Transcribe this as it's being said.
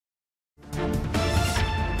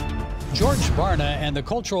George Barna and the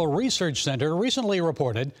Cultural Research Center recently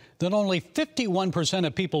reported that only 51%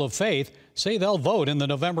 of people of faith say they'll vote in the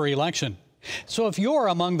November election. So if you're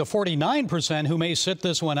among the 49% who may sit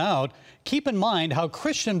this one out, keep in mind how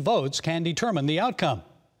Christian votes can determine the outcome.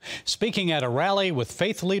 Speaking at a rally with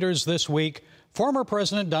faith leaders this week, former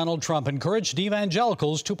President Donald Trump encouraged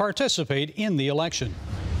evangelicals to participate in the election.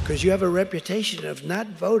 Because you have a reputation of not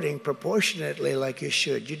voting proportionately like you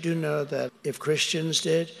should. You do know that if Christians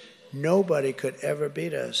did, nobody could ever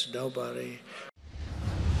beat us. Nobody.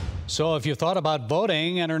 So if you thought about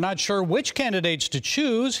voting and are not sure which candidates to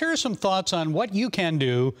choose, here are some thoughts on what you can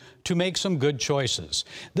do to make some good choices.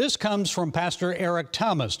 This comes from Pastor Eric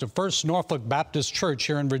Thomas of First Norfolk Baptist Church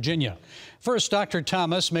here in Virginia. First, Dr.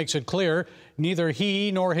 Thomas makes it clear neither he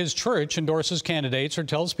nor his church endorses candidates or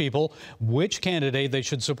tells people which candidate they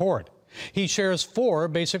should support. He shares 4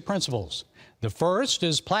 basic principles. The first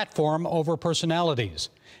is platform over personalities.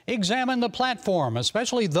 Examine the platform,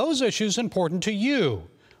 especially those issues important to you.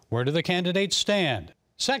 Where do the candidates stand?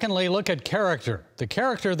 Secondly, look at character. The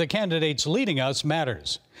character of the candidates leading us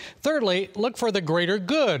matters. Thirdly, look for the greater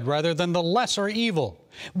good rather than the lesser evil.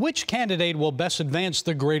 Which candidate will best advance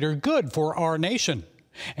the greater good for our nation?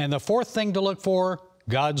 And the fourth thing to look for,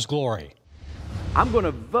 God's glory. I'm going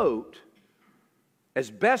to vote as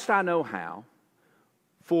best I know how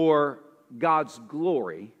for God's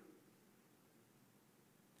glory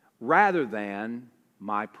rather than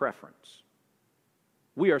my preference.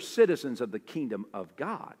 We are citizens of the kingdom of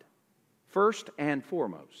God, first and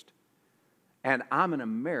foremost. And I'm an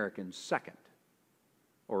American second,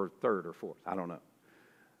 or third or fourth. I don't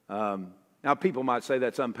know. Now, people might say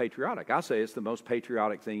that's unpatriotic. I say it's the most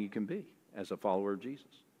patriotic thing you can be as a follower of Jesus.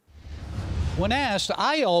 When asked,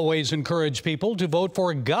 I always encourage people to vote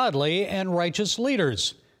for godly and righteous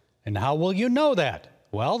leaders. And how will you know that?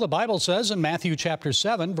 Well, the Bible says in Matthew chapter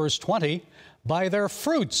 7, verse 20, by their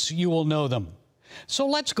fruits you will know them. So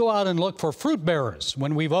let's go out and look for fruit bearers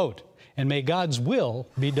when we vote, and may God's will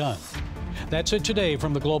be done. That's it today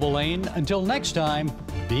from the Global Lane. Until next time,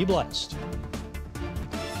 be blessed.